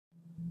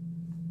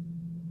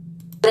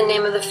In the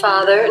name of the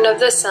Father, and of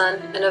the Son,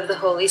 and of the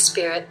Holy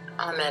Spirit.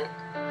 Amen.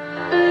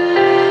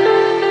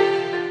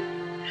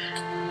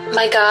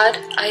 My God,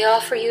 I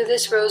offer you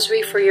this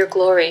rosary for your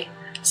glory,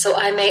 so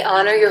I may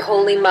honor your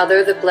Holy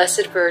Mother, the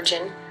Blessed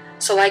Virgin,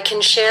 so I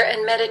can share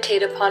and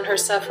meditate upon her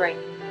suffering.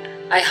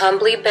 I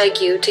humbly beg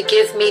you to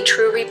give me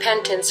true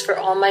repentance for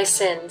all my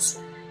sins.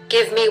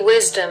 Give me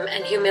wisdom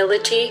and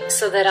humility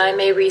so that I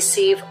may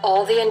receive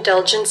all the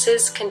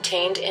indulgences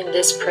contained in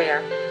this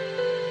prayer.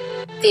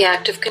 The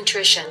Act of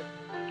Contrition.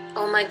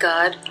 O my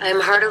God, I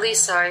am heartily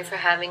sorry for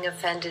having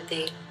offended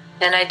thee,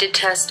 and I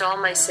detest all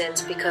my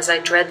sins because I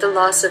dread the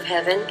loss of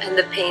heaven and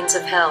the pains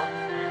of hell,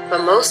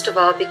 but most of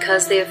all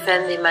because they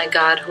offend thee, my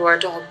God, who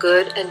art all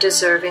good and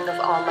deserving of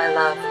all my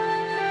love.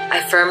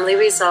 I firmly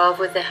resolve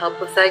with the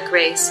help of thy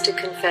grace to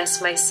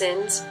confess my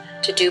sins,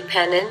 to do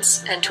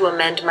penance, and to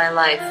amend my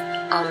life.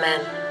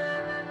 Amen.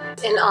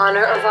 In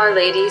honor of Our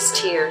Lady's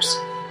tears.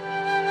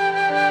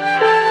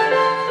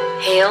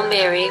 Hail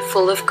Mary,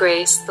 full of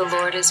grace, the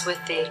Lord is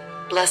with thee.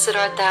 Blessed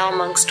art thou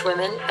amongst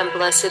women, and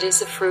blessed is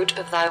the fruit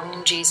of thy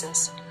womb,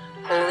 Jesus.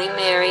 Holy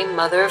Mary,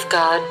 Mother of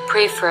God,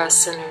 pray for us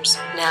sinners,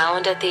 now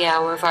and at the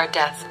hour of our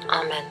death.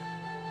 Amen.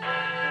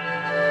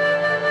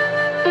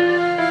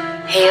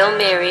 Hail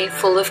Mary,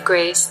 full of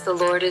grace, the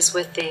Lord is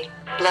with thee.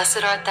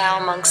 Blessed art thou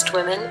amongst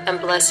women,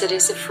 and blessed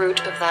is the fruit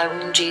of thy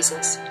womb,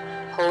 Jesus.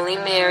 Holy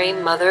Mary,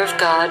 Mother of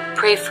God,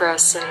 pray for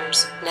us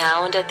sinners,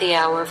 now and at the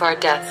hour of our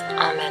death.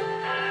 Amen.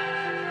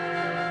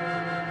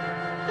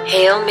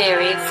 Hail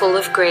Mary, full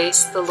of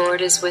grace, the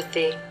Lord is with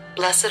thee.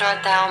 Blessed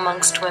art thou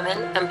amongst women,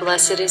 and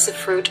blessed is the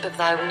fruit of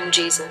thy womb,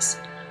 Jesus.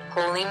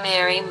 Holy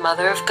Mary,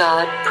 Mother of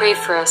God, pray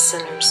for us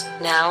sinners,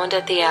 now and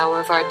at the hour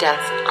of our death.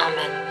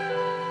 Amen.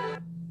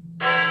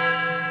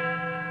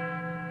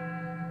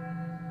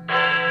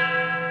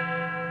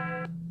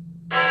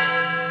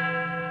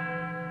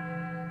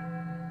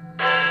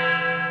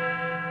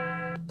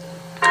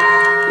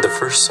 The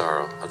first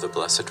sorrow of the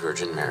Blessed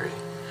Virgin Mary.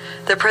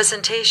 The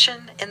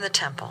presentation in the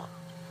temple.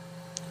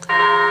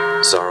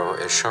 Sorrow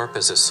as sharp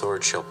as a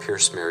sword shall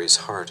pierce Mary's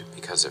heart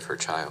because of her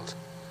child.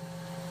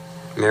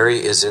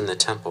 Mary is in the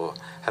temple,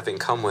 having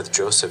come with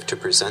Joseph to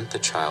present the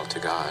child to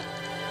God.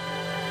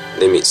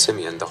 They meet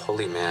Simeon, the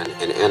holy man,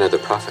 and Anna, the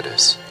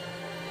prophetess.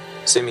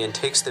 Simeon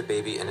takes the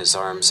baby in his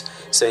arms,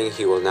 saying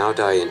he will now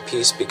die in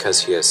peace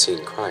because he has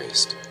seen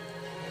Christ.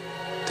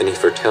 Then he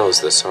foretells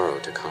the sorrow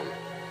to come.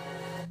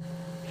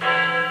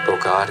 O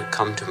God,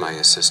 come to my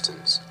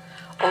assistance.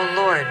 O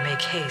Lord,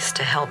 make haste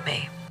to help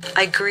me.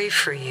 I grieve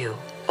for you,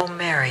 O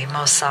Mary,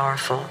 most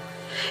sorrowful,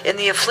 in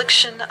the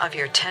affliction of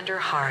your tender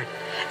heart,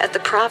 at the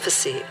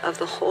prophecy of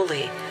the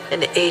holy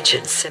and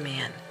aged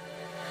Simeon.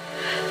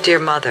 Dear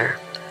Mother,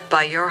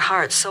 by your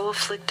heart so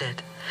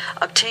afflicted,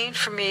 obtain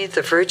for me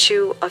the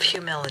virtue of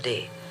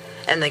humility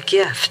and the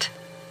gift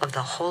of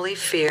the holy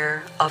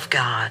fear of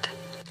God.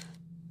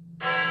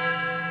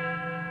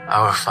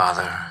 Our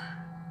Father,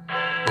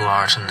 who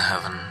art in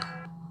heaven,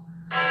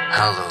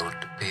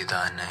 hallowed be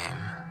thy name.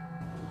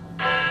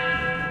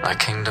 Thy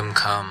kingdom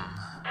come,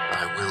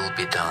 thy will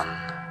be done,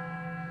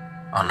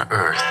 on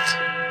earth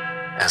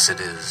as it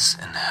is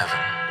in heaven.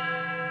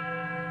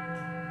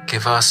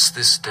 Give us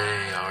this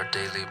day our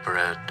daily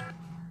bread,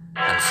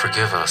 and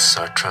forgive us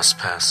our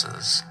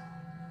trespasses,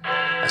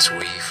 as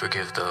we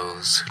forgive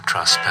those who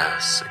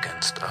trespass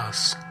against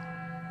us.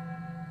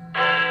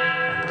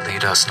 And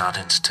lead us not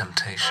into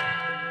temptation,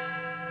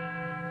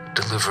 but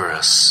deliver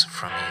us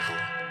from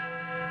evil.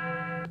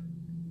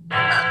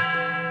 Amen.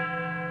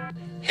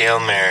 Hail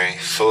Mary,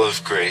 full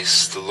of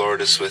grace, the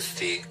Lord is with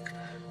thee.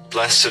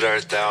 Blessed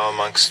art thou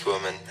amongst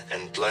women,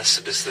 and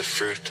blessed is the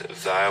fruit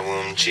of thy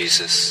womb,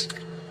 Jesus.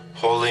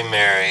 Holy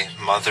Mary,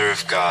 Mother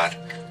of God,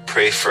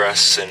 pray for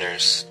us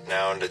sinners,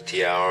 now and at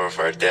the hour of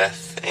our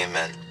death.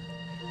 Amen.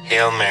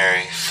 Hail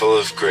Mary, full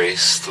of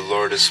grace, the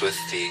Lord is with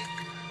thee.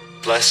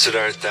 Blessed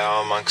art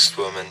thou amongst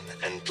women,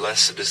 and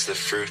blessed is the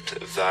fruit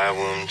of thy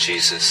womb,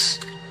 Jesus.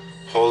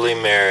 Holy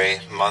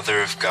Mary,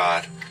 Mother of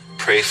God,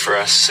 pray for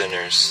us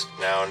sinners,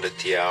 now and at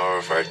the hour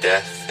of our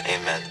death.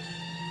 Amen.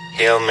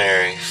 Hail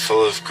Mary,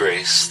 full of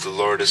grace, the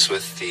Lord is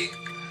with thee.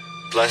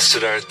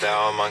 Blessed art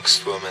thou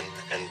amongst women,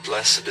 and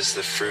blessed is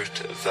the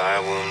fruit of thy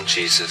womb,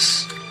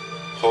 Jesus.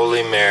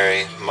 Holy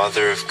Mary,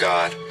 Mother of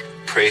God,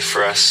 pray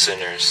for us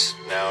sinners,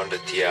 now and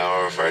at the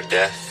hour of our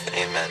death.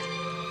 Amen.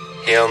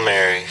 Hail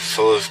Mary,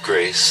 full of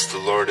grace, the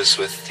Lord is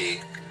with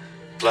thee.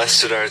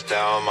 Blessed art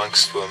thou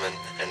amongst women,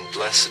 and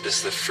blessed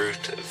is the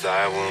fruit of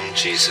thy womb,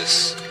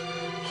 Jesus.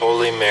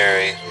 Holy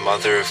Mary,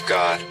 Mother of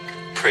God,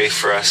 pray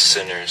for us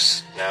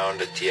sinners, now and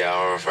at the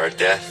hour of our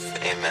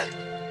death. Amen.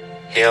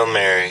 Hail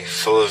Mary,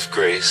 full of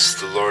grace,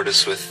 the Lord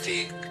is with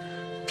thee.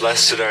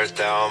 Blessed art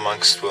thou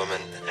amongst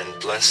women,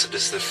 and blessed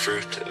is the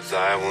fruit of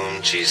thy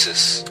womb,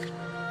 Jesus.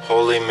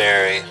 Holy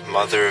Mary,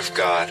 Mother of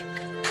God,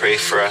 pray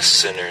for us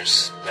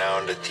sinners, now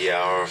and at the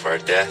hour of our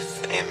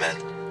death.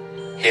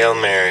 Amen. Hail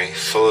Mary,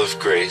 full of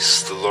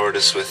grace, the Lord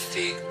is with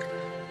thee.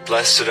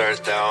 Blessed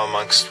art thou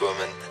amongst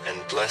women,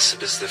 and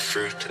blessed is the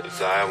fruit of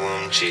thy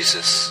womb,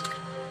 Jesus.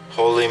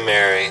 Holy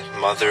Mary,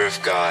 Mother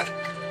of God,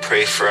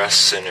 pray for us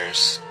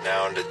sinners,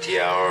 now and at the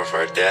hour of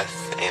our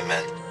death.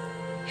 Amen.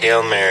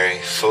 Hail Mary,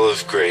 full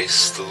of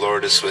grace, the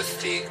Lord is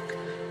with thee.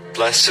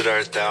 Blessed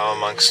art thou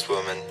amongst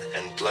women,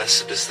 and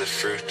blessed is the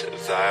fruit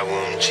of thy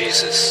womb,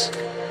 Jesus.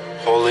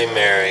 Holy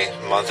Mary,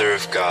 Mother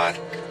of God,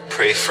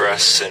 pray for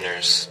us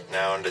sinners,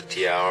 now and at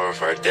the hour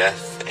of our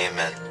death.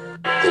 Amen.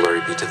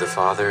 Glory be to the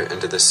Father,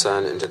 and to the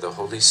Son, and to the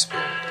Holy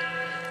Spirit.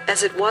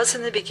 As it was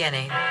in the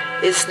beginning,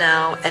 is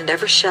now, and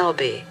ever shall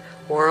be,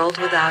 world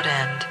without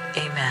end.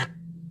 Amen.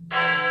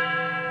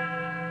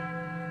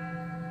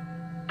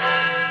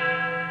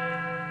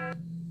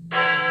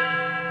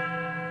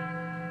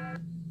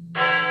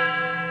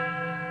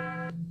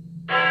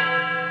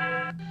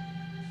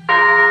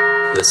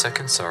 The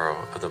second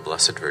sorrow of the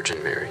Blessed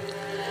Virgin Mary.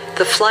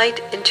 The flight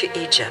into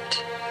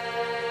Egypt.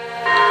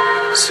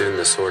 Soon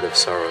the sword of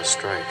sorrow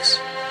strikes.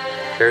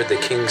 Herod the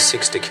king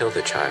seeks to kill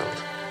the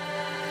child.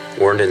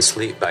 Warned in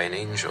sleep by an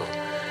angel,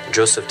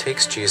 Joseph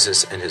takes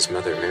Jesus and his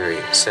mother Mary,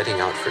 setting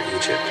out for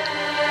Egypt,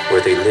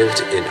 where they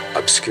lived in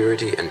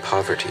obscurity and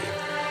poverty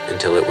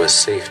until it was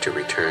safe to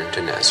return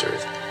to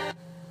Nazareth.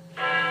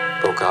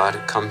 O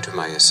God, come to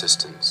my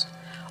assistance.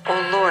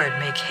 O Lord,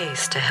 make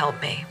haste to help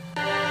me.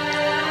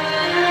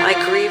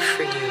 I grieve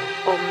for you,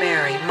 O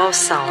Mary,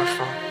 most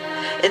sorrowful,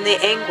 in the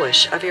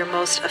anguish of your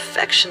most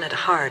affectionate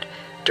heart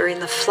during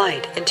the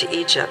flight into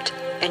Egypt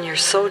and your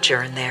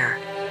sojourn there.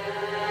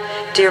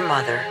 Dear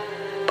Mother,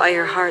 by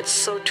your heart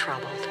so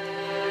troubled,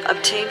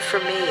 obtain for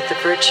me the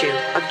virtue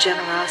of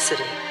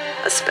generosity,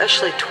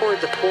 especially toward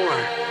the poor,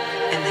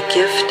 and the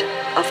gift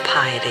of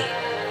piety.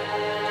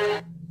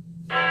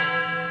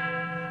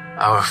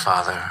 Our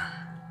Father,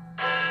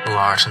 who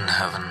art in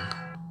heaven,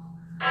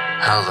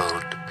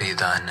 hallowed be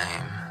thy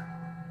name.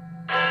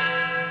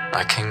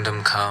 Thy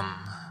kingdom come,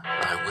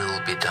 thy will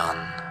be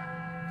done,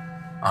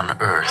 on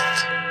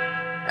earth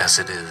as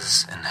it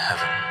is in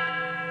heaven.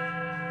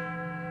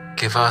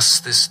 Give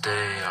us this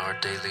day our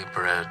daily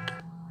bread,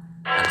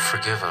 and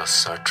forgive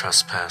us our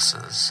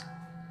trespasses,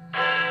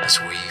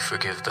 as we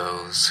forgive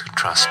those who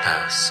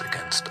trespass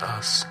against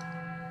us.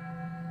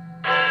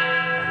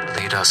 And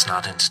lead us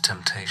not into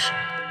temptation,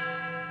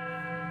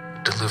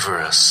 but deliver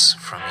us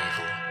from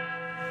evil.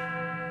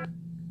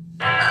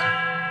 Amen.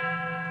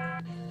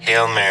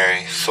 Hail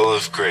Mary, full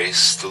of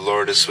grace, the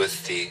Lord is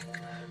with thee.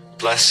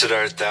 Blessed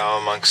art thou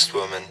amongst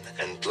women,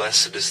 and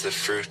blessed is the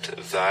fruit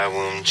of thy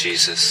womb,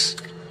 Jesus.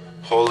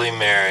 Holy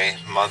Mary,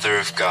 Mother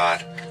of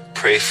God,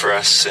 pray for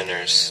us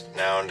sinners,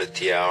 now and at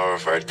the hour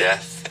of our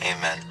death.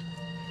 Amen.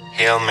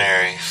 Hail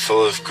Mary,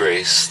 full of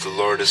grace, the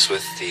Lord is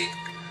with thee.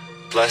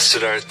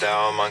 Blessed art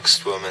thou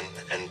amongst women,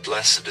 and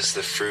blessed is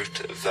the fruit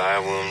of thy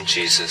womb,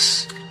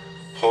 Jesus.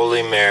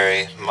 Holy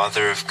Mary,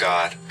 Mother of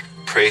God,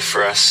 pray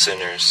for us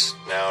sinners,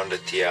 now and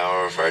at the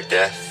hour of our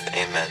death.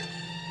 Amen.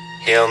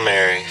 Hail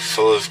Mary,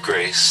 full of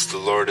grace, the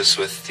Lord is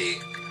with thee.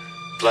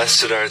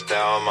 Blessed art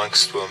thou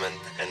amongst women,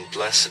 and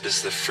blessed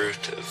is the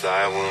fruit of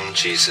thy womb,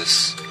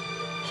 Jesus.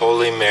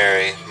 Holy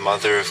Mary,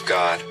 Mother of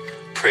God,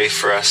 pray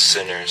for us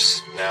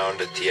sinners, now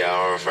and at the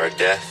hour of our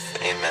death.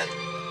 Amen.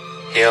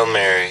 Hail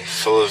Mary,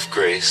 full of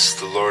grace,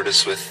 the Lord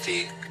is with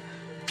thee.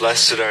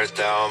 Blessed art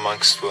thou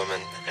amongst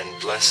women,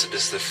 and blessed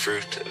is the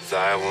fruit of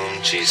thy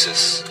womb,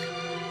 Jesus.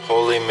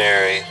 Holy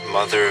Mary,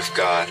 Mother of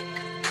God,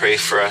 pray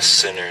for us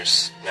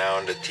sinners, now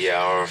and at the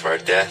hour of our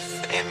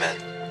death. Amen.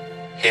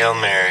 Hail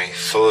Mary,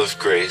 full of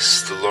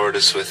grace, the Lord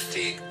is with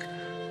thee.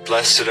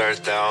 Blessed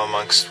art thou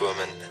amongst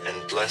women,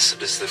 and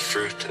blessed is the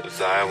fruit of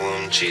thy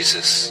womb,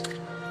 Jesus.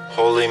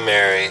 Holy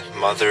Mary,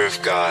 Mother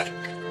of God,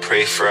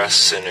 pray for us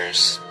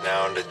sinners,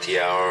 now and at the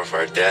hour of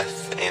our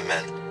death.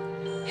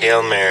 Amen.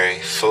 Hail Mary,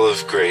 full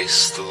of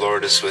grace, the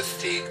Lord is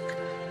with thee.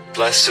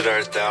 Blessed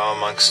art thou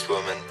amongst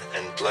women,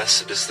 and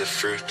blessed is the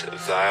fruit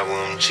of thy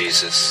womb,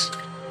 Jesus.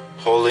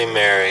 Holy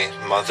Mary,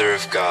 Mother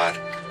of God,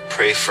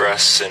 pray for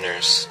us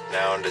sinners,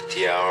 now and at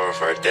the hour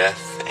of our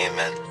death.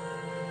 Amen.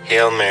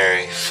 Hail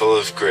Mary, full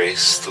of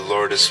grace, the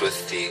Lord is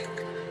with thee.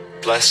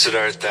 Blessed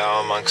art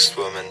thou amongst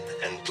women,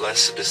 and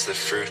blessed is the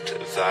fruit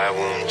of thy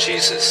womb,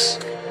 Jesus.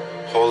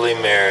 Holy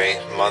Mary,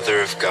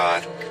 Mother of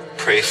God,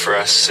 pray for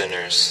us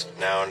sinners,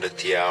 now and at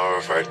the hour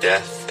of our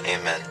death.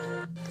 Amen.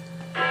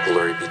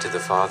 Glory be to the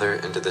Father,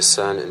 and to the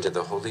Son, and to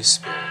the Holy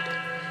Spirit.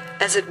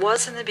 As it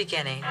was in the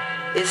beginning,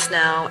 is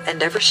now,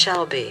 and ever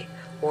shall be,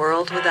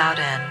 world without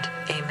end.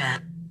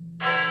 Amen.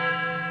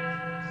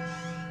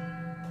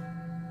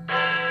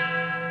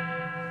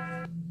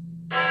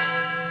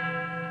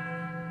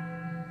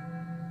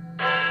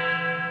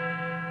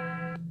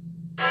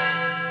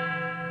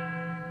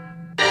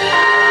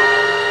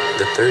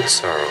 The third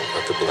sorrow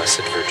of the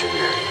Blessed Virgin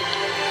Mary.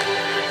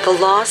 The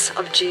loss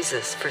of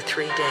Jesus for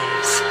 3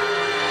 days.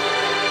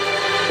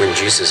 When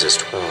Jesus is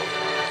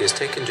 12, he is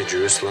taken to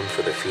Jerusalem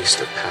for the feast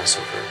of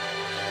Passover.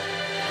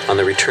 On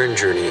the return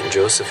journey,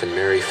 Joseph and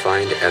Mary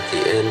find at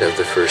the end of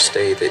the first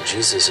day that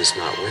Jesus is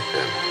not with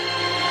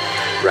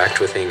them. Racked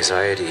with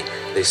anxiety,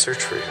 they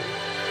search for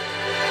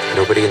him.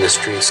 Nobody in the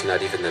streets,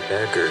 not even the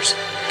beggars,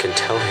 can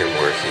tell him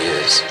where he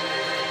is.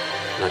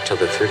 Not till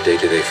the third day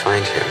do they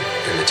find him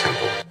in the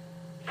temple.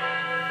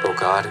 O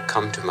God,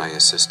 come to my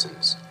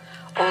assistance.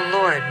 O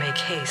Lord, make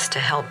haste to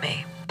help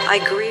me. I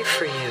grieve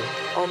for you,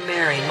 O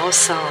Mary,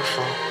 most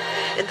sorrowful,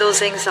 in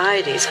those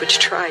anxieties which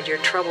tried your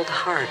troubled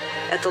heart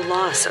at the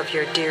loss of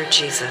your dear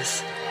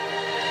Jesus.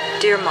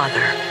 Dear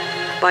Mother,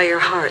 by your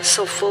heart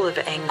so full of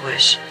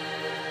anguish,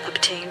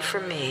 obtain for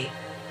me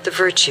the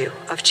virtue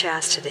of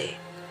chastity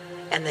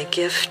and the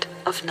gift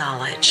of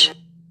knowledge.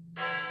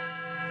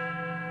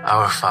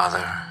 Our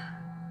Father,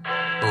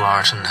 who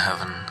art in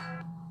heaven,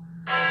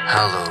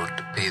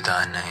 hallowed be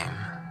thy name.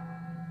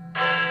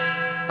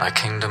 Thy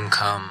kingdom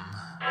come,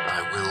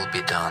 thy will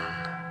be done,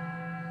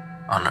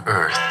 on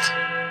earth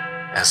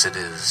as it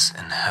is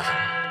in heaven.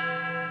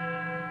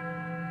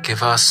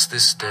 Give us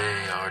this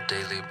day our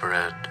daily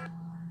bread,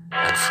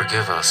 and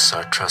forgive us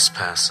our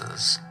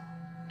trespasses,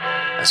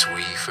 as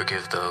we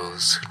forgive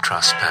those who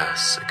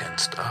trespass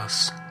against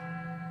us.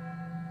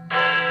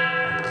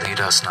 And lead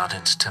us not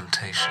into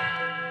temptation,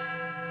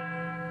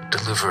 but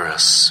deliver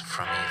us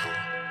from evil.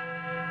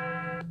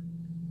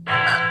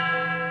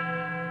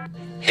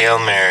 Amen. Hail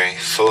Mary,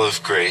 full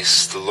of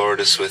grace, the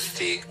Lord is with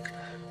thee.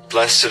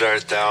 Blessed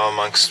art thou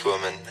amongst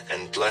women,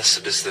 and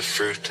blessed is the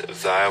fruit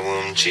of thy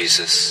womb,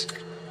 Jesus.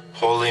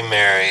 Holy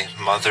Mary,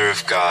 Mother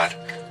of God,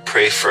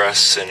 pray for us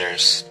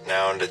sinners,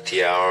 now and at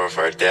the hour of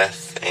our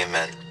death.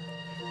 Amen.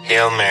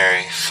 Hail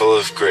Mary, full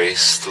of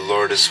grace, the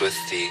Lord is with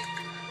thee.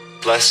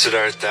 Blessed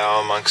art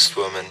thou amongst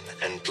women,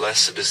 and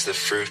blessed is the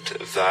fruit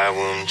of thy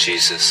womb,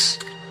 Jesus.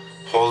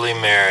 Holy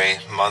Mary,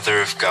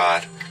 Mother of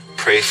God,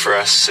 pray for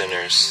us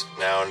sinners,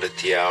 now and at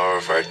the hour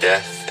of our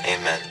death.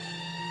 Amen.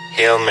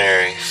 Hail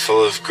Mary,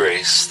 full of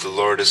grace, the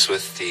Lord is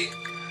with thee.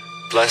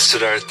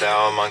 Blessed art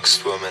thou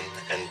amongst women,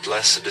 and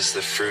blessed is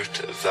the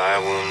fruit of thy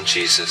womb,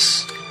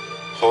 Jesus.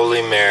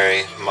 Holy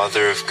Mary,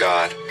 Mother of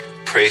God,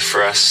 pray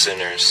for us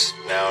sinners,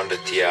 now and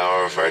at the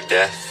hour of our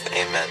death.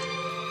 Amen.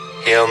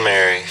 Hail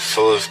Mary,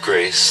 full of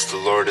grace, the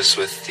Lord is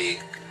with thee.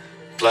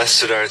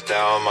 Blessed art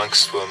thou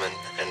amongst women,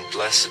 and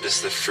blessed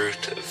is the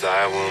fruit of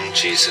thy womb,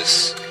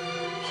 Jesus.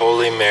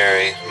 Holy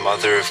Mary,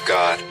 Mother of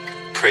God,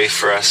 pray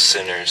for us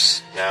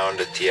sinners, now and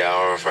at the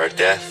hour of our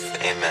death.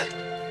 Amen.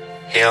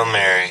 Hail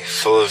Mary,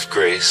 full of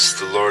grace,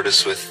 the Lord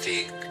is with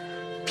thee.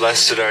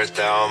 Blessed art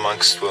thou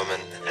amongst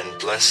women, and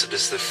blessed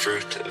is the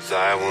fruit of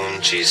thy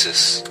womb,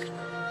 Jesus.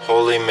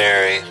 Holy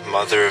Mary,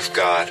 Mother of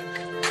God,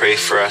 pray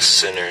for us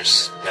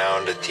sinners, now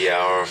and at the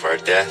hour of our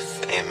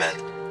death.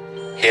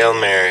 Amen. Hail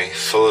Mary,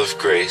 full of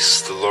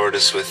grace, the Lord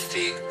is with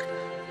thee.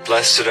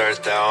 Blessed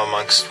art thou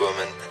amongst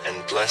women,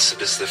 and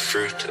blessed is the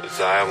fruit of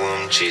thy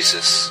womb,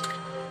 Jesus.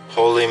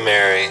 Holy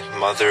Mary,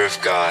 Mother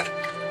of God,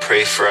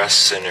 pray for us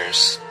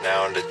sinners,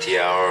 now and at the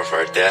hour of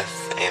our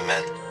death.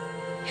 Amen.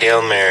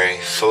 Hail Mary,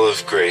 full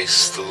of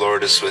grace, the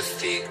Lord is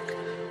with thee.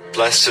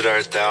 Blessed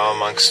art thou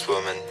amongst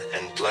women,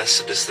 and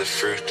blessed is the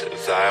fruit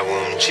of thy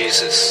womb,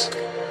 Jesus.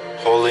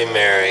 Holy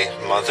Mary,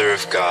 Mother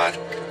of God,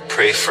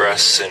 pray for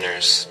us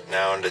sinners,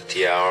 now and at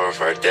the hour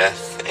of our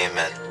death.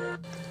 Amen.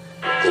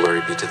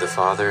 Glory be to the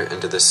Father,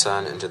 and to the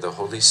Son, and to the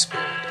Holy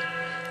Spirit.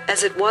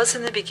 As it was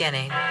in the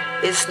beginning,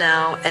 is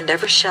now, and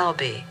ever shall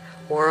be,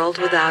 world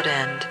without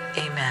end.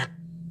 Amen.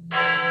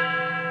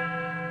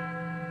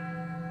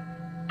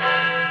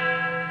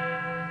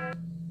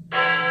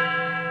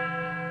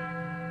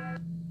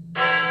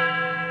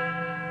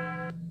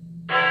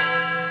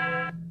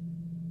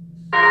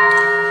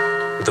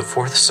 The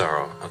fourth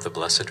sorrow of the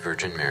Blessed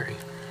Virgin Mary.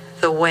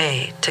 The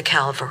way to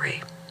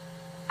Calvary.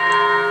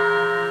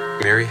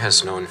 Mary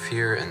has known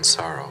fear and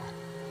sorrow,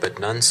 but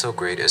none so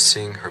great as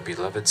seeing her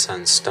beloved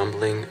Son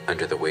stumbling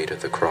under the weight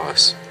of the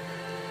cross.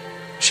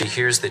 She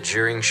hears the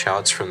jeering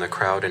shouts from the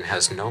crowd and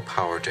has no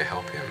power to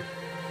help him.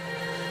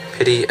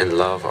 Pity and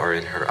love are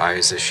in her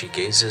eyes as she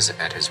gazes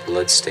at his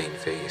blood-stained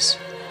face.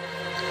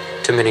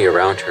 To many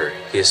around her,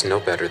 he is no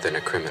better than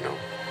a criminal,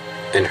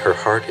 and her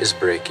heart is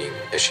breaking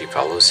as she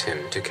follows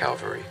him to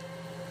Calvary.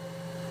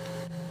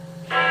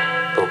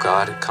 O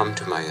God, come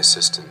to my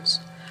assistance.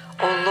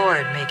 O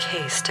Lord, make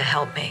haste to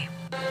help me.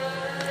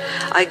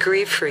 I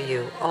grieve for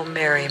you, O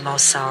Mary,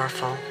 most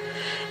sorrowful,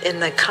 in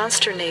the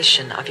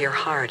consternation of your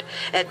heart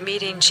at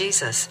meeting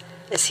Jesus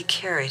as he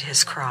carried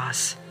his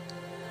cross.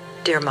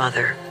 Dear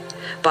Mother,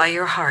 by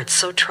your heart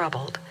so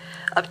troubled,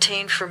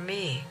 obtain for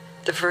me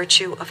the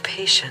virtue of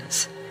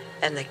patience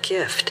and the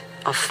gift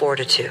of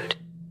fortitude.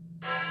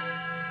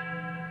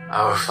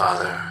 Our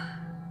Father,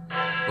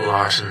 who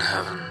art in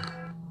heaven,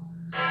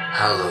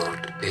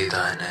 hallowed be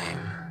thy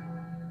name.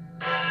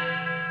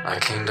 Thy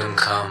kingdom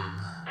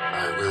come,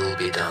 thy will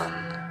be done,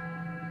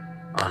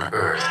 on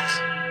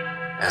earth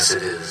as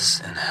it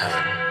is in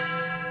heaven.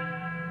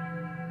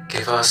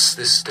 Give us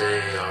this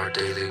day our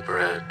daily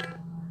bread,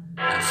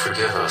 and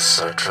forgive us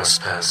our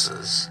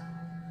trespasses,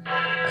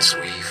 as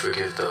we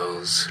forgive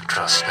those who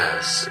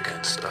trespass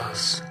against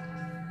us.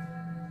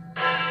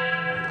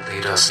 And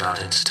lead us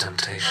not into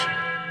temptation,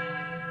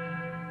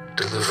 but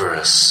deliver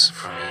us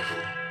from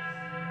evil.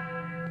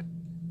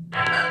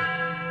 Amen.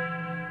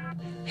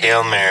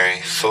 Hail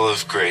Mary, full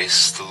of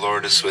grace, the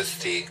Lord is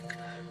with thee.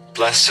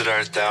 Blessed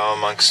art thou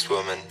amongst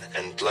women,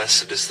 and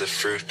blessed is the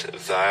fruit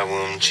of thy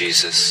womb,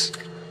 Jesus.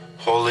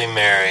 Holy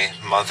Mary,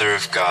 Mother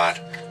of God,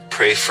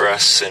 pray for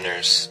us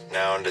sinners,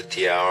 now and at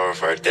the hour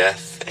of our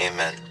death.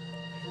 Amen.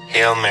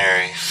 Hail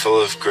Mary,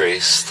 full of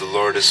grace, the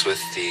Lord is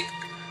with thee.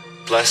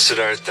 Blessed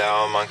art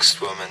thou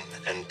amongst women,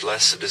 and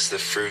blessed is the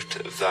fruit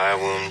of thy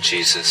womb,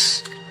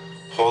 Jesus.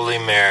 Holy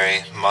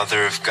Mary,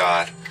 Mother of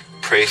God,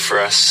 pray for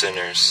us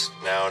sinners,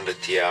 now and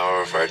at the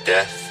hour of our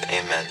death.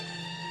 Amen.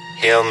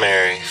 Hail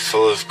Mary,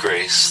 full of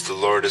grace, the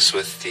Lord is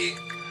with thee.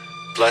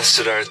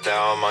 Blessed art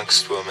thou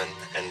amongst women,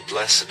 and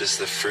blessed is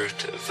the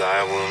fruit of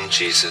thy womb,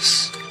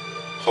 Jesus.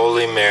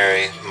 Holy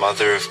Mary,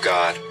 Mother of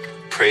God,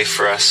 pray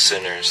for us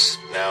sinners,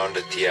 now and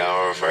at the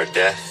hour of our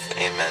death.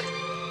 Amen.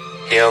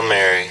 Hail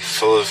Mary,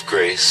 full of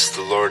grace,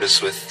 the Lord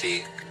is with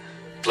thee.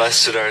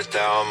 Blessed art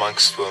thou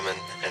amongst women,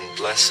 and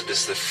blessed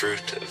is the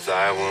fruit of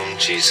thy womb,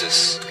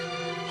 Jesus.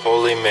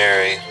 Holy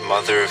Mary,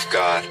 Mother of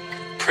God,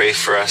 pray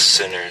for us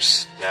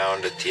sinners, now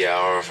and at the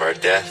hour of our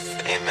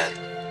death.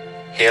 Amen.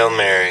 Hail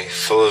Mary,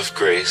 full of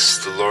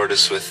grace, the Lord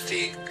is with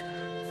thee.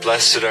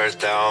 Blessed art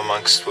thou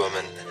amongst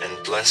women,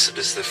 and blessed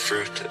is the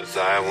fruit of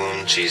thy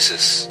womb,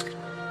 Jesus.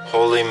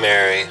 Holy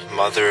Mary,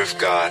 Mother of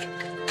God,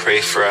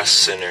 pray for us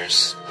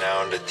sinners,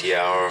 now and at the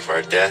hour of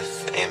our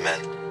death.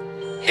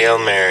 Amen. Hail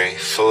Mary,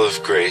 full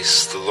of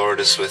grace, the Lord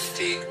is with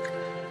thee.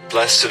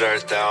 Blessed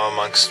art thou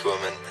amongst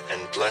women,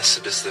 and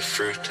blessed is the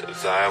fruit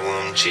of thy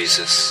womb,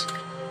 Jesus.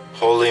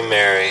 Holy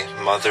Mary,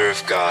 Mother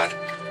of God,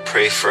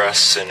 pray for us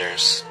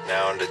sinners,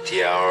 now and at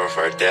the hour of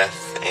our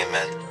death.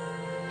 Amen.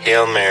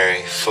 Hail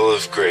Mary, full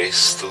of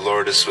grace, the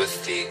Lord is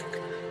with thee.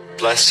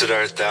 Blessed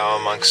art thou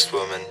amongst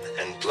women,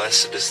 and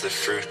blessed is the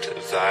fruit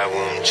of thy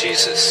womb,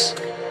 Jesus.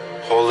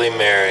 Holy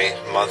Mary,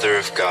 Mother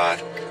of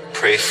God,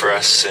 pray for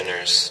us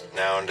sinners,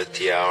 now and at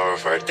the hour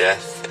of our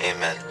death.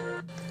 Amen.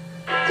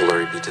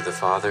 Glory be to the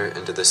Father,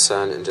 and to the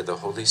Son, and to the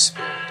Holy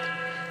Spirit.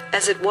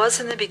 As it was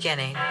in the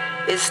beginning,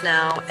 is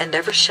now, and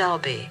ever shall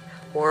be,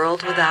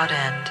 world without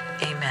end.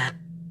 Amen.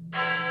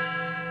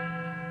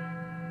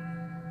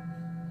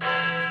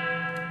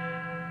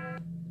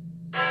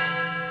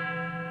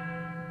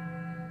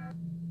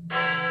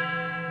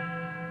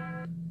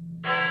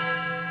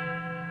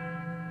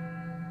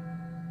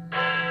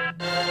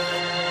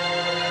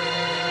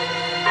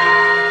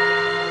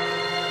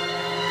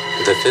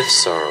 The fifth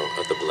sorrow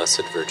of the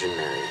Blessed Virgin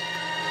Mary.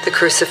 The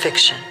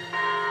Crucifixion.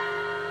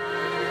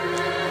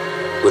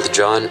 With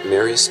John,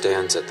 Mary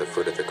stands at the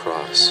foot of the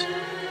cross.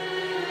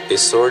 A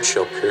sword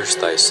shall pierce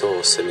thy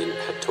soul, Simeon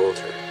had told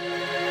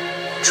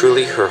her.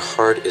 Truly her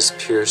heart is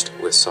pierced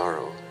with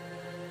sorrow.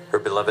 Her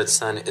beloved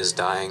son is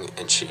dying,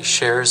 and she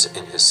shares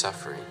in his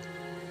suffering.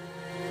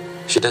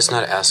 She does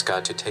not ask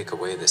God to take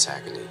away this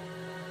agony.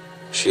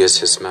 She is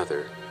his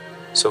mother,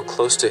 so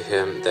close to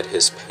him that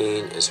his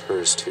pain is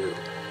hers too.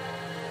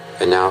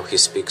 And now he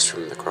speaks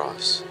from the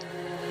cross.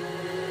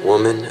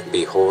 Woman,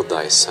 behold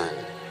thy son.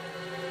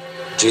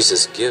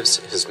 Jesus gives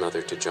his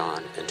mother to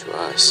John and to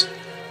us.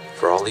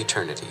 For all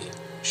eternity,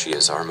 she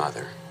is our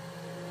mother.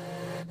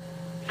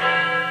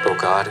 O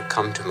God,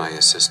 come to my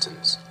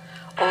assistance.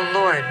 O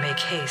Lord, make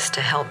haste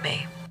to help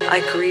me.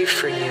 I grieve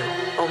for you,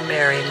 O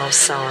Mary,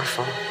 most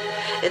sorrowful,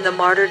 in the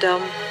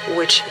martyrdom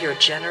which your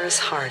generous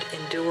heart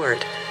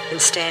endured in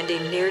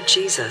standing near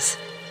Jesus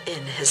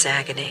in his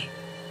agony.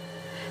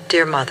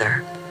 Dear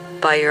Mother,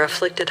 by your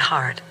afflicted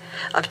heart,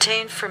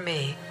 obtain for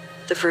me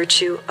the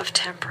virtue of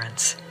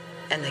temperance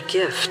and the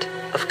gift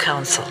of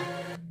counsel.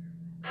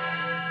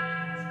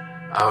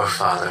 Our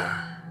Father,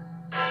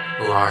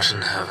 who art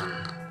in heaven,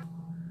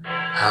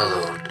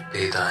 hallowed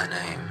be thy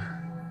name.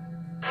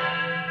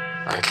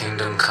 Thy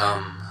kingdom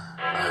come,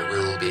 thy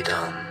will be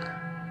done,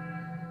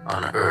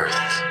 on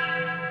earth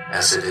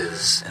as it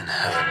is in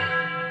heaven.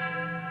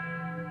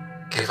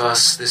 Give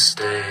us this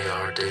day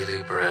our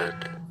daily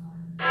bread,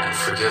 and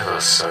forgive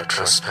us our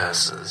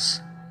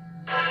trespasses,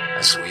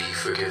 as we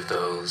forgive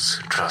those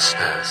who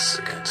trespass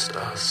against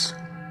us.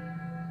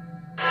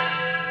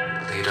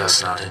 And lead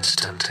us not into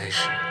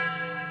temptation.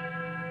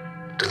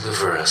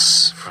 Deliver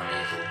us from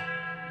evil.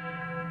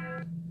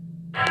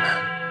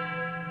 Amen.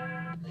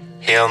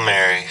 Hail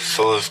Mary,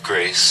 full of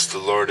grace, the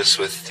Lord is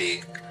with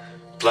thee.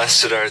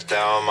 Blessed art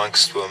thou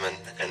amongst women,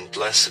 and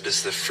blessed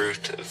is the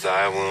fruit of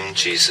thy womb,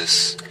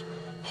 Jesus.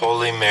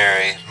 Holy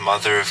Mary,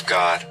 Mother of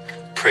God,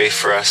 pray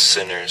for us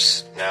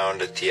sinners, now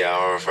and at the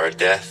hour of our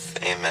death.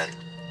 Amen.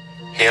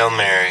 Hail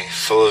Mary,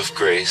 full of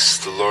grace,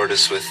 the Lord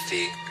is with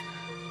thee.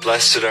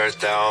 Blessed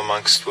art thou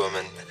amongst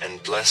women,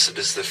 and blessed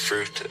is the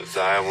fruit of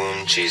thy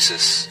womb,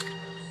 Jesus.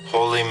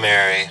 Holy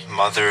Mary,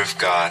 Mother of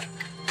God,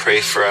 pray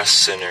for us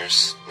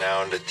sinners,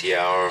 now and at the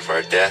hour of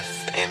our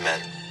death. Amen.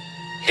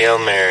 Hail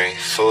Mary,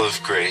 full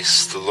of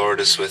grace, the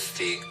Lord is with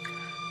thee.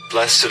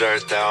 Blessed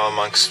art thou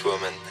amongst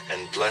women,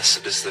 and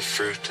blessed is the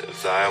fruit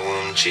of thy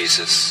womb,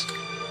 Jesus.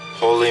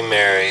 Holy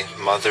Mary,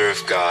 Mother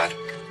of God,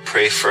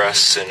 pray for us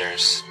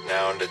sinners,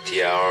 now and at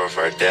the hour of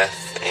our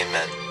death.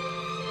 Amen.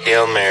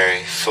 Hail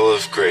Mary, full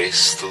of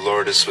grace, the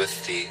Lord is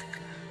with thee.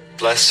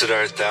 Blessed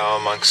art thou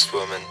amongst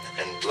women,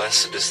 and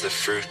blessed is the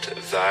fruit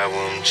of thy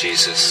womb,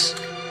 Jesus.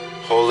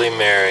 Holy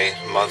Mary,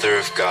 Mother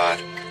of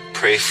God,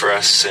 pray for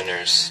us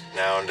sinners,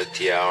 now and at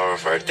the hour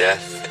of our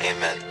death.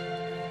 Amen.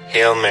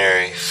 Hail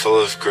Mary,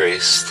 full of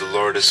grace, the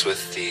Lord is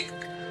with thee.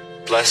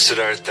 Blessed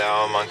art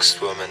thou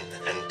amongst women,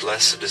 and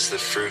blessed is the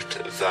fruit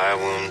of thy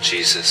womb,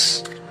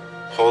 Jesus.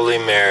 Holy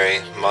Mary,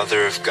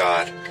 Mother of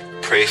God,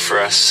 pray for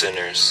us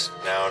sinners,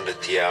 now and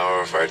at the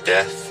hour of our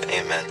death.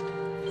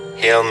 Amen.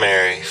 Hail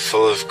Mary,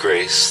 full of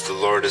grace, the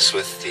Lord is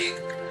with thee.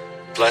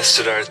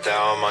 Blessed art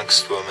thou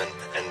amongst women,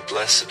 and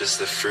blessed is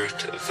the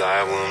fruit of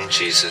thy womb,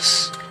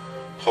 Jesus.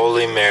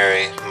 Holy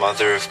Mary,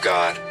 Mother of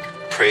God,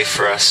 pray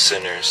for us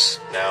sinners,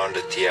 now and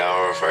at the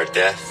hour of our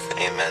death.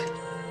 Amen.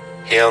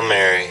 Hail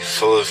Mary,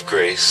 full of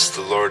grace,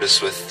 the Lord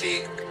is with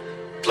thee.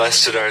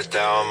 Blessed art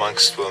thou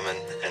amongst women,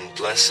 and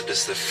blessed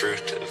is the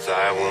fruit of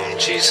thy womb,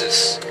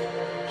 Jesus.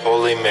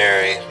 Holy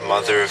Mary,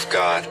 Mother of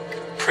God,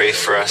 pray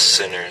for us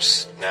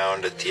sinners, now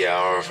and at the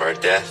hour of our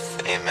death.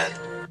 Amen.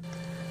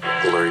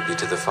 Glory be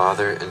to the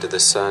Father, and to the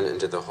Son, and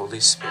to the Holy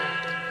Spirit.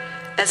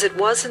 As it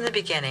was in the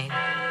beginning,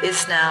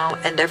 is now,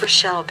 and ever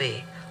shall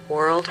be,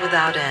 world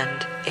without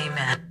end.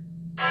 Amen.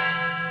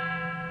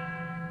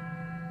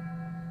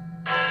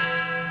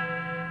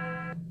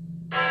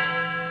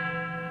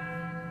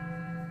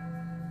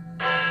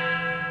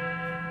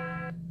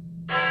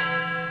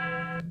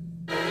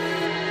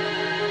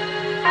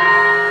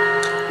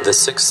 The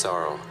sixth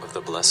sorrow of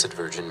the Blessed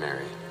Virgin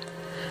Mary.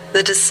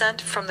 The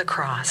descent from the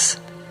cross.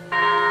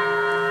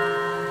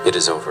 It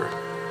is over.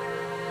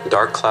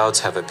 Dark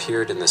clouds have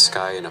appeared in the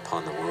sky and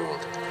upon the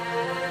world.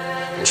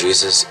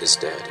 Jesus is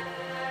dead.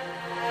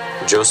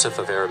 Joseph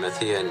of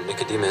Arimathea and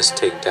Nicodemus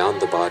take down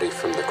the body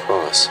from the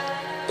cross,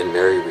 and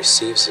Mary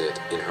receives it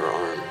in her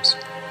arms.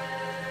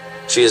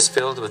 She is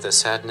filled with a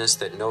sadness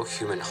that no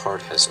human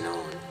heart has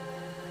known.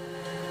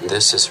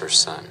 This is her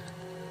son.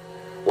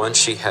 Once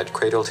she had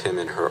cradled him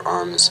in her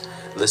arms,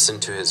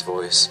 listened to his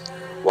voice,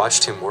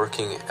 watched him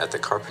working at the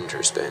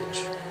carpenter's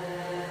bench.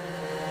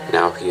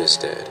 Now he is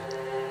dead.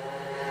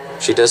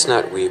 She does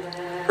not weep.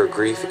 Her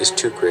grief is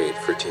too great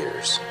for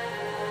tears.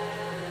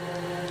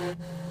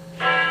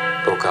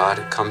 O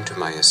God, come to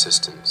my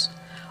assistance.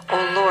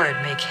 O Lord,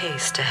 make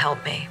haste to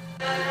help me.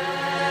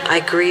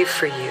 I grieve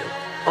for you,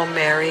 O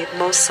Mary,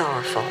 most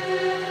sorrowful,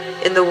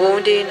 in the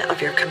wounding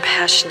of your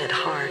compassionate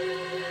heart,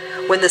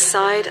 when the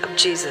side of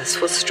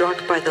Jesus was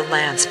struck by the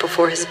lance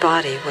before his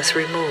body was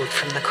removed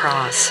from the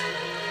cross.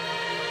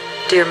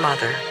 Dear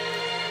Mother,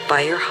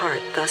 by your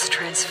heart thus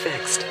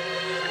transfixed,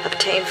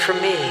 obtain for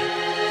me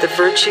the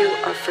virtue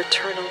of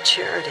fraternal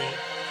charity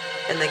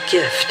and the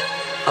gift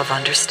of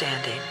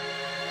understanding.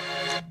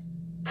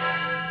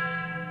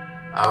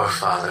 Our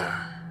Father,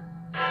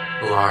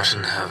 who art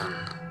in heaven,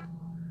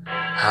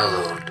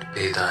 hallowed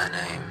be thy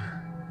name.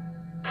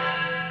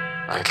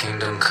 Thy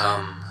kingdom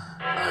come,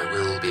 thy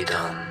will be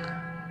done,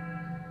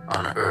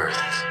 on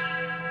earth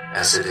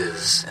as it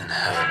is in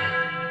heaven.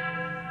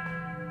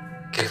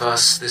 Give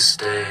us this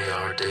day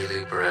our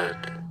daily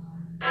bread,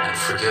 and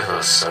forgive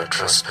us our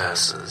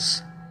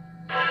trespasses,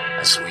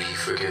 as we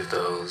forgive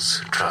those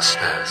who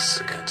trespass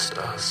against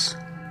us.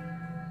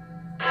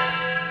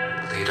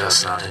 And lead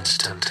us not into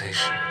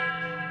temptation.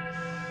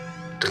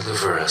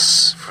 Deliver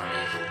us from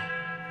evil.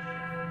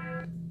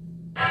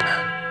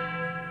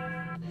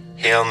 Amen.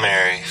 Hail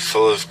Mary,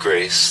 full of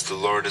grace, the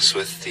Lord is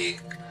with thee.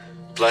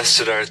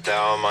 Blessed art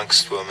thou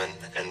amongst women,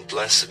 and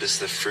blessed is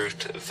the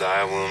fruit of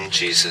thy womb,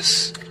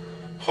 Jesus.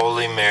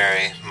 Holy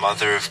Mary,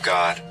 Mother of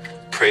God,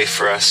 pray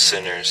for us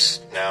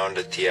sinners, now and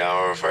at the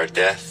hour of our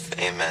death.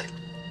 Amen.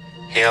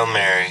 Hail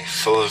Mary,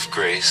 full of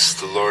grace,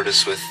 the Lord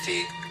is with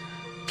thee.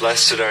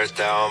 Blessed art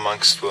thou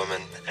amongst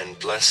women, and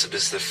blessed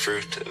is the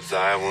fruit of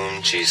thy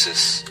womb,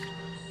 Jesus.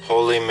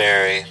 Holy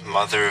Mary,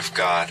 Mother of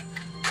God,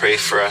 pray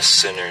for us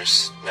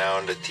sinners, now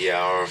and at the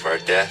hour of our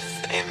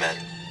death. Amen.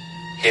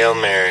 Hail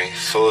Mary,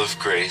 full of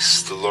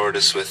grace, the Lord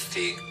is with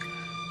thee.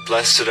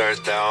 Blessed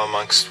art thou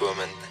amongst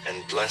women,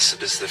 and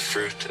blessed is the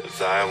fruit of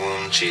thy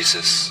womb,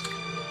 Jesus.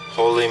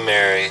 Holy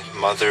Mary,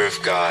 Mother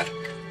of God,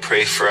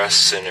 pray for us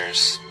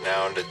sinners,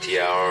 now and at the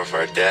hour of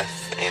our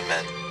death.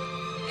 Amen.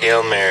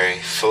 Hail Mary,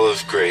 full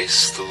of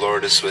grace, the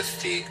Lord is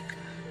with thee.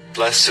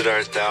 Blessed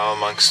art thou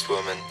amongst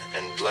women,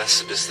 and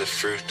blessed is the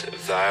fruit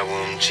of thy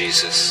womb,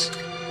 Jesus.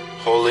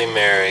 Holy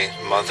Mary,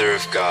 Mother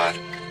of God,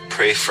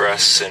 pray for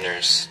us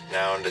sinners,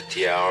 now and at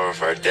the hour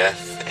of our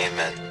death.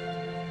 Amen.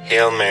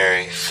 Hail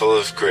Mary, full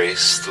of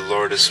grace, the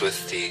Lord is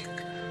with thee.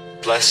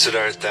 Blessed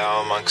art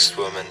thou amongst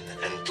women,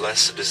 and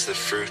blessed is the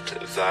fruit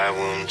of thy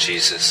womb,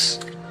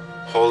 Jesus.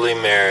 Holy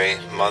Mary,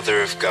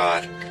 Mother of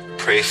God,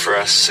 pray for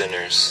us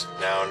sinners,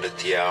 now and at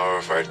the hour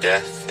of our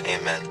death.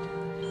 Amen.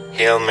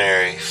 Hail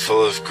Mary,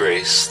 full of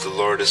grace, the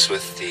Lord is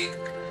with thee.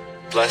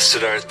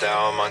 Blessed art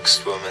thou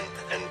amongst women,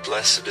 and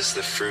blessed is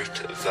the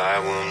fruit of thy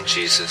womb,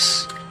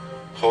 Jesus.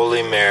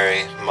 Holy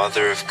Mary,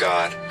 Mother of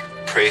God,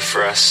 pray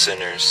for us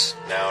sinners,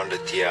 now and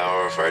at the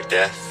hour of our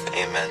death.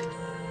 Amen.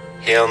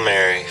 Hail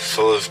Mary,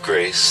 full of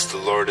grace, the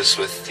Lord is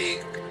with thee.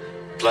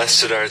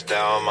 Blessed art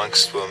thou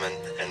amongst women,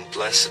 and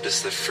blessed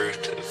is the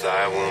fruit of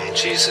thy womb,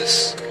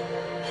 Jesus.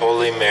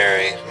 Holy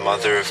Mary,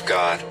 Mother of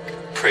God,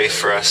 pray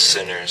for us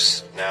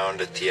sinners, now and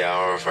at the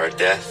hour of our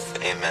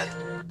death. Amen.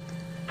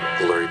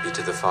 Glory be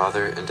to the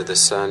Father, and to the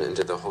Son, and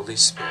to the Holy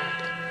Spirit.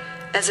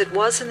 As it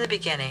was in the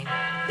beginning,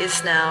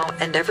 is now,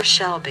 and ever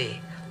shall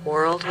be,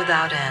 world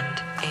without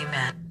end.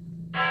 Amen.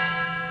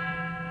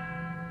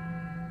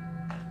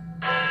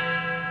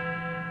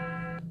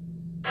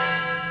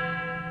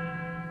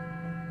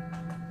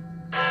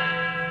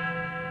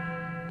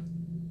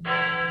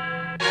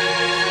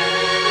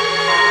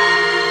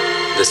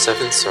 The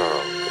seventh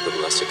sorrow of the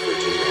Blessed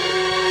Virgin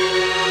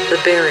Mary. The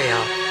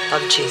burial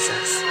of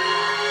Jesus.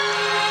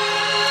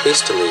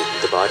 Hastily,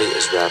 the body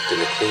is wrapped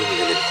in a clean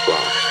linen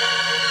cloth.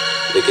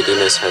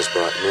 Nicodemus has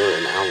brought myrrh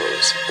and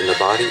aloes, and the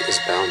body is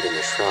bound in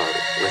a shroud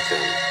with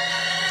him.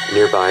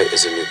 Nearby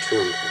is a new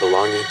tomb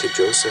belonging to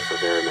Joseph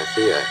of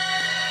Arimathea,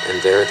 and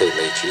there they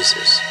lay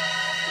Jesus.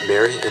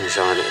 Mary and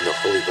John and the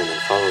holy women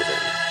follow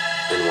them,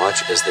 and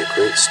watch as the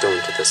great stone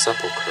to the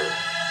sepulchre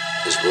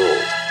is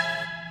rolled.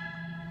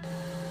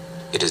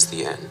 It is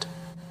the end.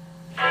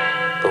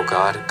 O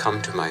God,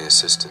 come to my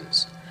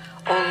assistance.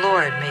 O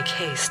Lord, make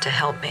haste to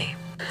help me.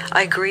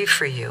 I grieve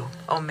for you,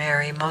 O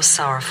Mary, most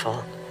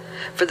sorrowful,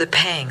 for the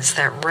pangs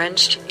that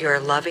wrenched your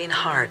loving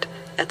heart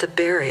at the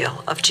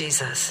burial of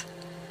Jesus.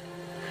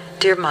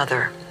 Dear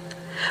Mother,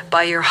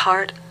 by your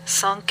heart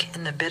sunk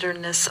in the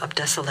bitterness of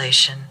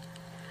desolation,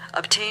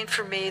 obtain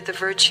for me the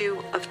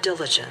virtue of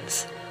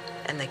diligence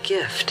and the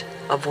gift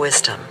of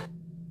wisdom.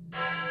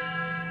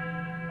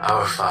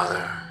 Our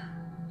Father,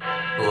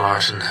 who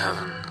art in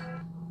heaven,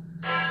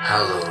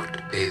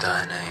 hallowed be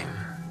thy name.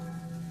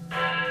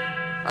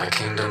 Thy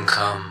kingdom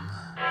come,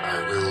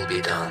 thy will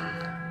be done,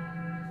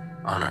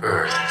 on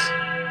earth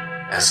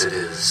as it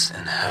is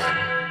in heaven.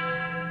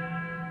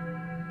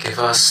 Give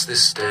us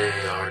this day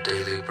our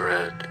daily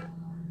bread,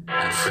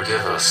 and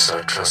forgive us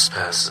our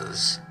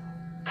trespasses,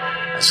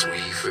 as we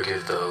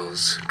forgive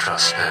those who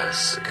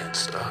trespass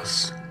against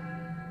us.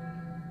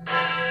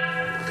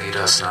 And lead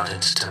us not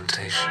into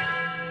temptation.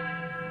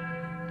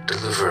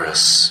 Deliver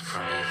us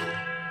from evil.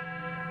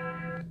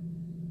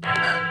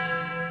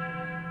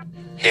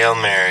 Amen. Hail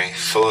Mary,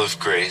 full of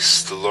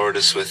grace, the Lord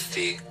is with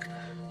thee.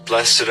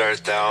 Blessed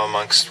art thou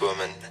amongst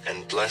women,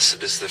 and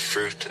blessed is the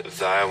fruit of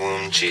thy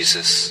womb,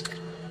 Jesus.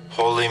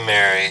 Holy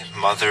Mary,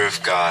 Mother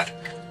of God,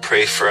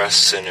 pray for us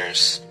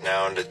sinners,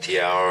 now and at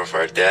the hour of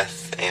our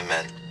death.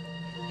 Amen.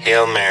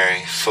 Hail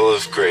Mary, full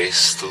of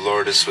grace, the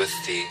Lord is with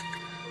thee.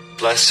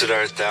 Blessed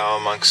art thou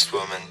amongst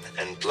women,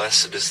 and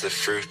blessed is the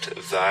fruit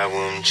of thy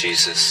womb,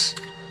 Jesus.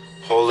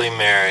 Holy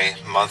Mary,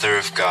 Mother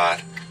of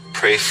God,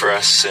 pray for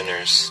us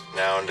sinners,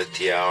 now and at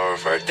the hour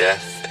of our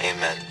death.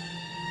 Amen.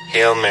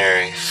 Hail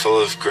Mary,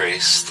 full of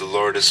grace, the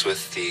Lord is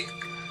with thee.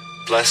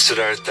 Blessed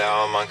art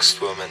thou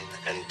amongst women,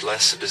 and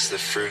blessed is the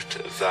fruit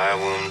of thy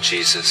womb,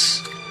 Jesus.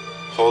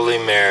 Holy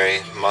Mary,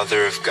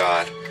 Mother of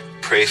God,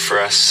 pray for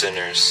us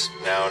sinners,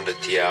 now and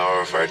at the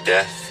hour of our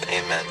death.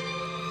 Amen.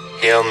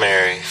 Hail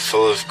Mary,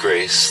 full of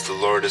grace, the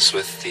Lord is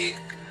with thee.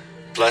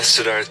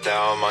 Blessed art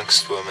thou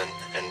amongst women,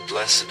 and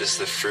blessed is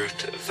the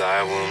fruit of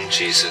thy womb,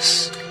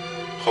 Jesus.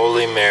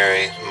 Holy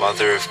Mary,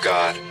 Mother of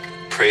God,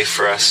 pray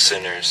for us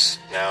sinners,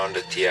 now and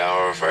at the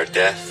hour of our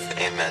death.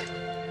 Amen.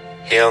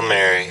 Hail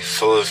Mary,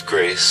 full of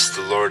grace,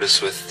 the Lord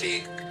is with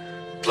thee.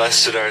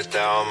 Blessed art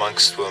thou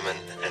amongst women,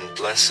 and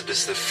blessed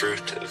is the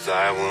fruit of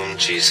thy womb,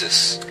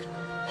 Jesus.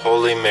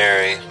 Holy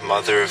Mary,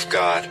 Mother of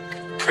God,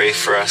 pray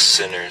for us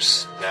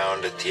sinners, now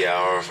and at the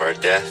hour of our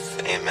death.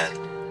 Amen.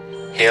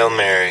 Hail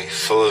Mary,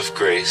 full of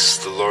grace,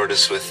 the Lord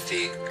is with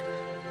thee.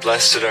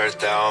 Blessed art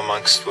thou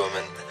amongst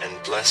women,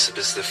 and blessed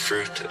is the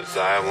fruit of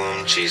thy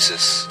womb,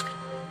 Jesus.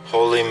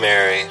 Holy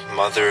Mary,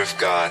 Mother of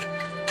God,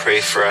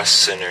 pray for us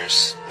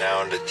sinners,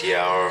 now and at the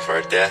hour of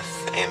our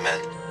death. Amen.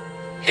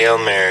 Hail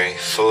Mary,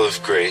 full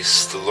of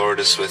grace, the Lord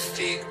is with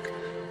thee.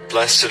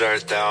 Blessed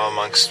art thou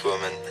amongst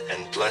women,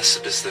 and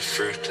blessed is the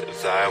fruit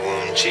of thy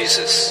womb,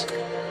 Jesus.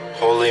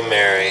 Holy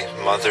Mary,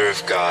 Mother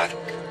of God,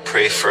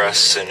 pray for us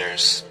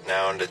sinners,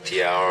 now and at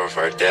the hour of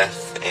our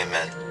death.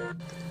 Amen.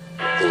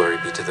 Glory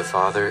be to the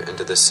Father, and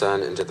to the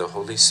Son, and to the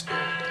Holy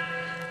Spirit.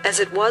 As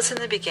it was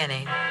in the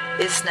beginning,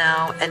 is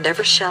now, and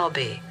ever shall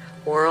be,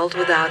 world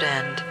without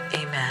end.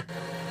 Amen.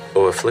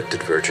 O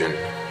afflicted Virgin,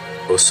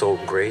 O soul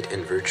great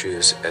in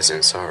virtues as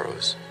in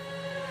sorrows,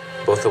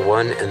 both the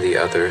one and the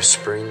other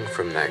spring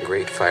from that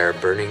great fire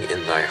burning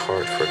in thy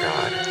heart for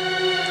God,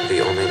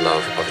 the only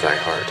love of thy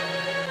heart.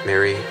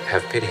 Mary,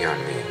 have pity on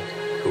me,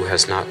 who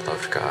has not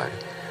loved God,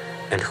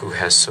 and who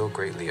has so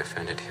greatly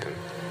offended him.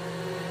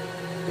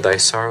 Thy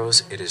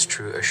sorrows, it is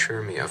true,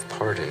 assure me of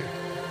pardon,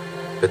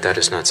 but that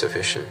is not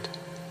sufficient.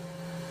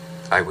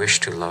 I wish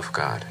to love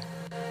God.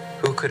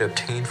 Who could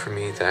obtain for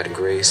me that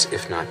grace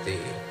if not thee,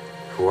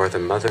 who are the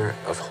mother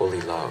of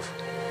holy love?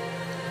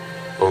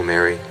 O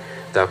Mary,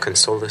 thou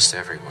consolest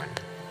everyone.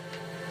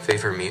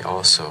 Favor me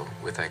also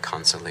with thy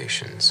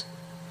consolations.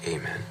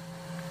 Amen.